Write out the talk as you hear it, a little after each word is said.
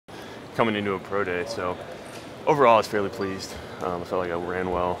coming into a pro day. So overall, I was fairly pleased. I felt like I ran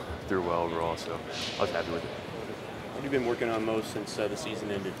well, threw well overall, so I was happy with it. What have you been working on most since the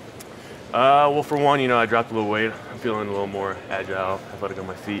season ended? Well, for one, I dropped a little weight. I'm feeling a little more agile, athletic on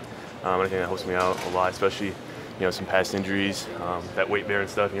my feet. I think that helps me out a lot, especially, some past injuries. That weight bearing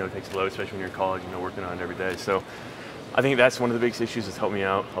stuff, takes a load, especially when you're in college, working on it every day. So I think that's one of the biggest issues that's helped me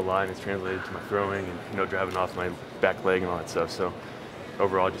out a lot, and it's translated to my throwing and, driving off my back leg and all that stuff. So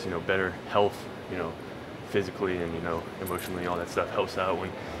overall, just, better health, physically and, emotionally, all that stuff helps out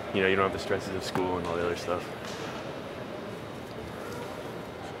when, you don't have the stresses of school and all the other stuff.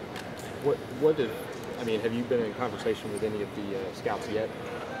 Have you been in conversation with any of the scouts yet?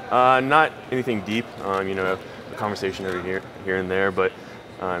 Not anything deep, a conversation every here and there, but,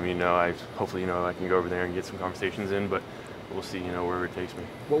 hopefully, I can go over there and get some conversations in, but we'll see, wherever it takes me.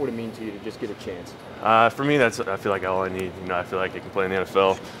 What would it mean to you to just get a chance? For me, I feel like all I need. I feel like I can play in the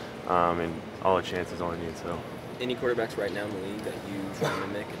NFL, and all the chances all I need, so. Any quarterbacks right now in the league that you try to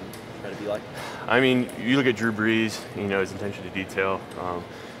mimic and try to be like? You look at Drew Brees, his attention to detail,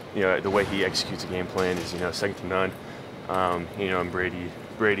 the way he executes a game plan is, second to none. And Brady,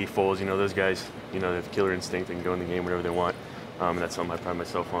 Foles, those guys, they have killer instinct. They can go in the game whenever they want. And that's something I pride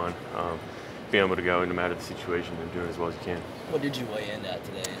myself on. Being able to go no matter the situation and doing it as well as you can. What did you weigh in at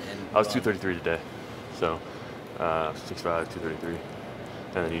today? I was 233 today. So 6'5", 233.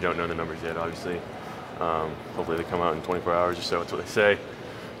 And then you don't know the numbers yet, obviously. Hopefully they come out in 24 hours or so. That's what they say.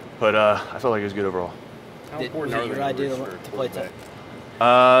 But I felt like it was good overall. How important are your idea to play tough?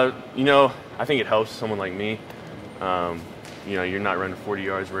 I think it helps someone like me. You're not running 40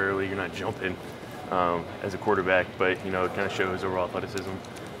 yards rarely. You're not jumping as a quarterback, but, it kind of shows overall athleticism.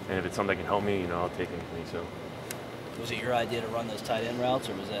 And if it's something that can help me, I'll take anything. So. Was it your idea to run those tight end routes,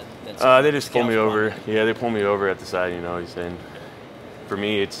 or was that they just pulled me over. Yeah, they pulled me over at the side, and for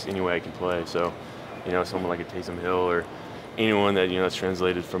me, it's any way I can play. So, someone like a Taysom Hill or anyone that, that's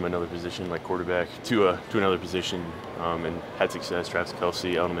translated from another position like quarterback to another position and had success, Travis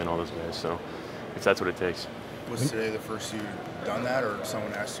Kelce, Edelman, all those guys. So if that's what it takes. Was today the first you've done that, or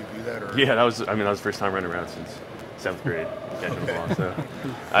someone asked you to do that? Or? Yeah, that was the first time running around since 7th grade, catching the ball. So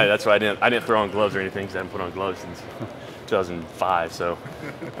that's why I didn't throw on gloves or anything, because I hadn't put on gloves since 2005. So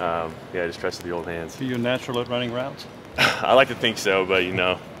I just trusted the old hands. Are you a natural at running routes? I like to think so, but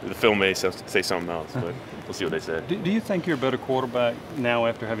the film may say something else. But we'll see what they say. Do you think you're a better quarterback now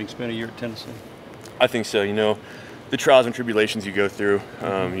after having spent a year at Tennessee? I think so. The trials and tribulations you go through.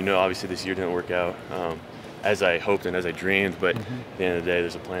 Obviously this year didn't work out as I hoped and as I dreamed. But at the end of the day,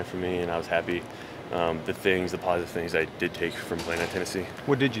 there's a plan for me, and I was happy. The positive things I did take from playing at Tennessee.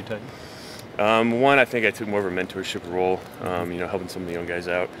 What did you take? One, I think I took more of a mentorship role, helping some of the young guys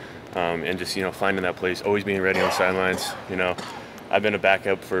out, and just, finding that place, always being ready on the sidelines. I've been a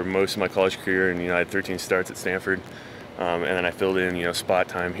backup for most of my college career, and, I had 13 starts at Stanford, and then I filled in, spot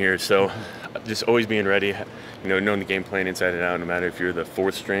time here. So just always being ready, knowing the game plan inside and out, no matter if you're the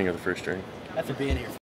fourth string or the first string. After being here